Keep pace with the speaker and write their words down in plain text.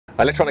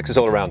Electronics is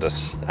all around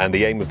us, and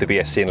the aim of the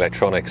BSc in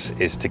Electronics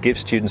is to give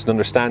students an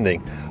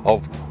understanding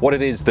of what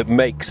it is that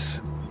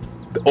makes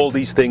all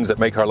these things that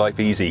make our life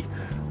easy,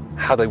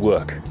 how they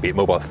work, be it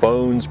mobile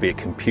phones, be it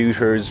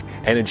computers,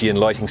 energy and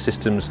lighting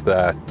systems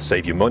that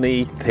save you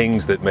money,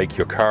 things that make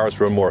your cars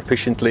run more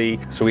efficiently.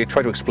 So we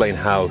try to explain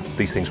how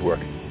these things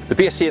work. The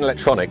BSc in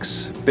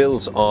Electronics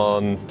builds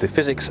on the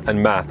physics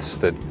and maths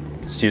that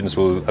students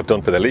will have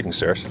done for their Leaving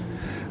Cert,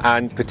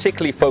 and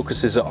particularly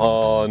focuses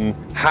on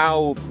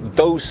how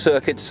those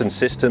circuits and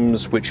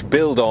systems which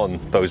build on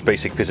those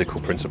basic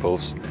physical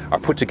principles are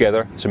put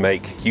together to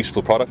make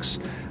useful products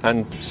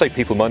and save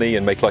people money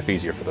and make life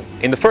easier for them.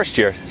 In the first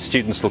year,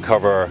 students will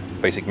cover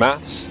basic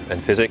maths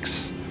and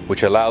physics,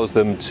 which allows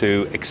them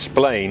to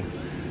explain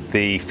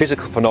the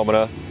physical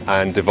phenomena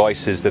and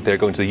devices that they're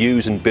going to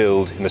use and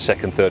build in the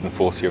second, third and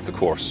fourth year of the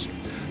course.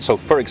 So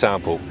for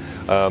example,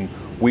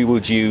 we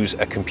would use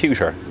a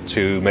computer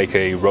to make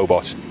a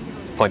robot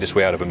find its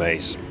way out of a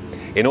maze.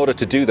 In order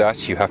to do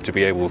that, you have to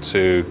be able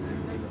to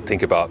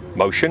think about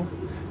motion.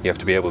 You have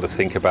to be able to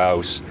think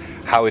about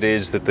how it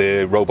is that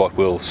the robot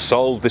will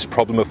solve this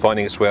problem of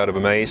finding its way out of a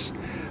maze,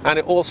 and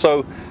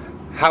also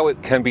how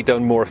it can be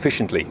done more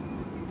efficiently.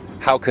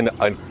 How can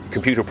a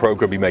computer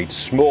program be made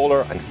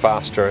smaller and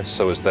faster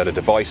so as that a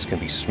device can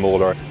be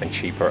smaller and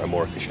cheaper and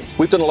more efficient?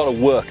 We've done a lot of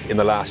work in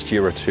the last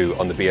year or two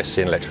on the BSc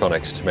in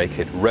Electronics to make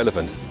it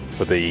relevant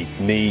for the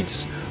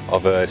needs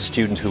of a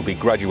student who'll be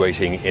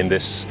graduating in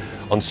this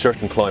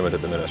uncertain climate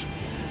at the minute.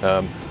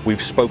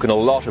 We've spoken a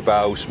lot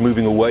about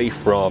moving away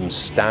from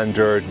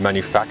standard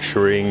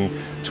manufacturing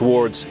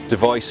towards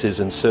devices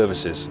and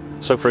services.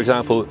 So for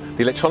example,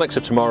 the electronics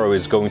of tomorrow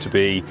is going to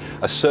be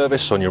a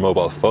service on your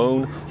mobile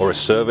phone, or a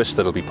service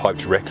that'll be piped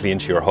directly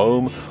into your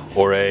home,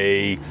 or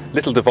a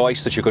little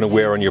device that you're going to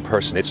wear on your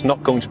person. It's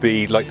not going to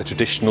be like the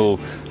traditional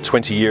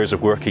 20 years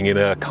of working in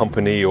a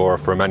company or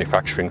for a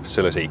manufacturing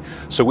facility.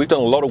 So we've done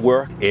a lot of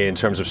work in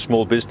terms of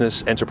small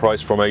business,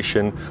 enterprise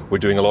formation. We're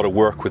doing a lot of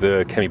work with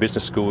the Kenny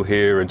Business School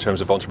here in terms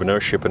of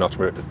entrepreneurship and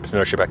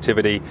entrepreneurship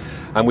activity.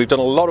 And we've done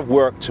a lot of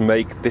work to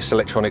make this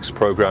electronics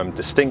program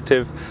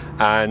distinctive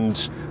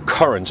and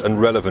current and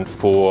relevant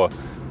for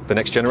the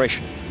next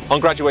generation. On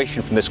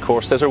graduation from this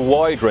course, there's a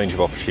wide range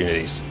of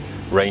opportunities,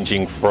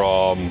 ranging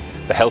from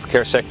the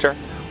healthcare sector,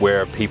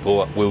 where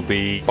people will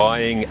be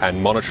buying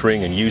and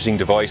monitoring and using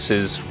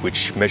devices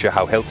which measure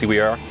how healthy we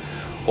are,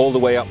 all the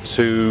way up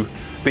to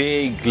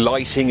big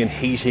lighting and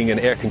heating and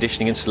air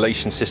conditioning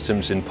installation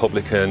systems in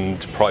public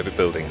and private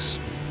buildings.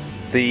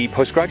 The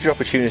postgraduate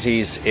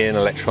opportunities in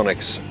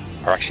electronics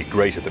are actually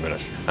great at the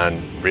minute,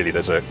 and really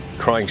there's a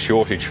crying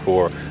shortage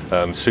for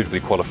suitably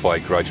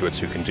qualified graduates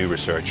who can do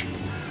research.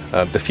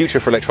 The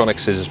future for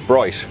electronics is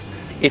bright.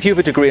 If you have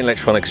a degree in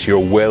electronics, you're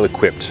well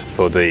equipped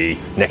for the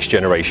next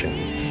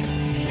generation.